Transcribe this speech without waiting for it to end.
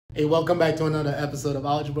Hey, welcome back to another episode of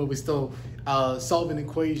Algebra. We're still solving an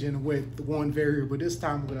equation with one variable. This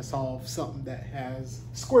time we're going to solve something that has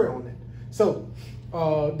square on it. So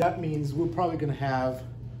that means we're probably going to have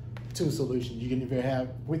two solutions. You can either have,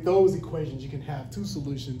 with those equations, you can have two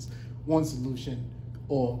solutions, one solution,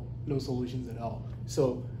 or no solutions at all.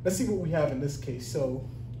 So let's see what we have in this case. So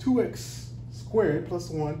 2x squared plus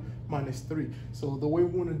 1 minus 3. So the way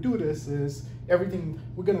we want to do this is we're going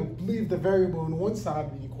to leave the variable on one side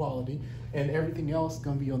of the equality and everything else is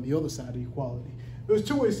going to be on the other side of the equality. There's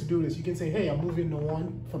two ways to do this. You can say, hey, I'm moving the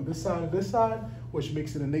 1 from this side to this side, which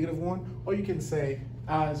makes it a -1. Or you can say,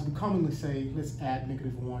 as we commonly say, let's add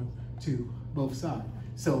 -1 to both sides.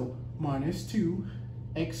 So minus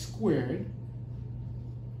 2x squared,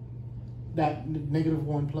 that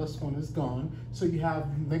 -1 plus 1 is gone. So you have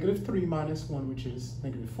 -3 minus 1, which is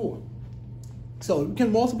 -4. So you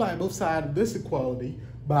can multiply both sides of this equality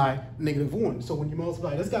by -1. So when you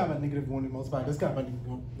multiply this guy by -1, you multiply this guy by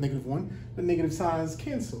 -1, the negative signs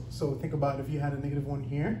cancel. So think about if you had a -1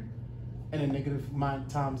 here and a negative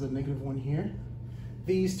times a -1 here.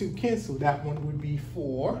 These two cancel. That one would be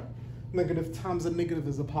 4. Negative times a negative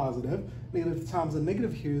is a positive. Negative times a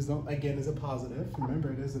negative here is, again, is a positive.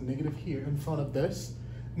 Remember, there's a negative here in front of this,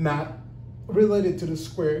 not related to the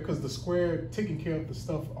square, because the square taking care of the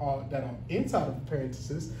stuff that are inside of the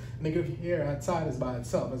parentheses. Negative here outside is by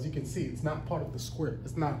itself. As you can see, it's not part of the square.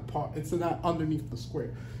 It's not underneath the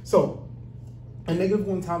square. So a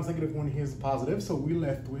 -1 times -1 here is a positive. So we're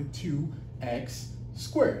left with 2x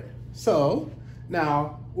squared. So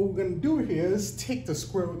now what we're going to do here is take the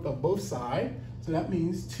square root of both sides. So that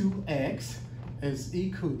means 2x is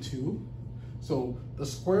equal to, so the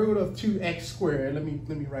square root of 2x squared, let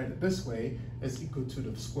me write it this way, is equal to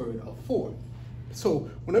the square root of 4. So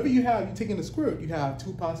whenever you're taking the square root, you have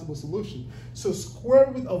two possible solutions. So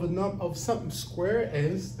square root of something square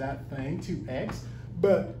is that thing, 2x,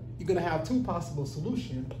 but you're going to have two possible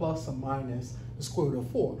solutions, plus or minus the square root of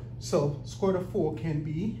 4. So square root of 4 can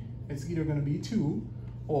be, it's either going to be 2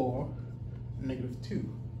 or -2.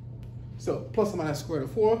 So plus or minus square root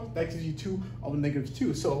of 4, that gives you 2 over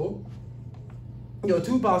 -2. So you know,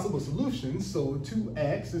 two possible solutions. So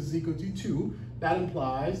 2x is equal to 2. That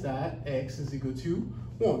implies that x is equal to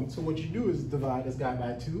 1. So what you do is divide this guy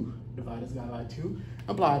by 2, divide this guy by 2,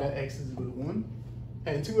 imply that x is equal to 1.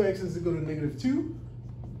 And 2x is equal to -2.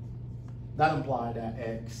 That implies that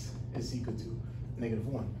x is equal to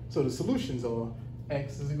 -1. So the solutions are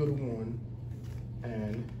x is equal to 1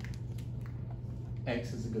 and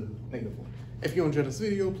x is equal to -1. If you enjoyed this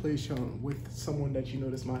video, please share it with someone that you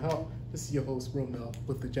know this might help. This is your host, Romel,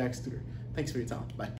 with the Jax Tutor. Thanks for your time. Bye.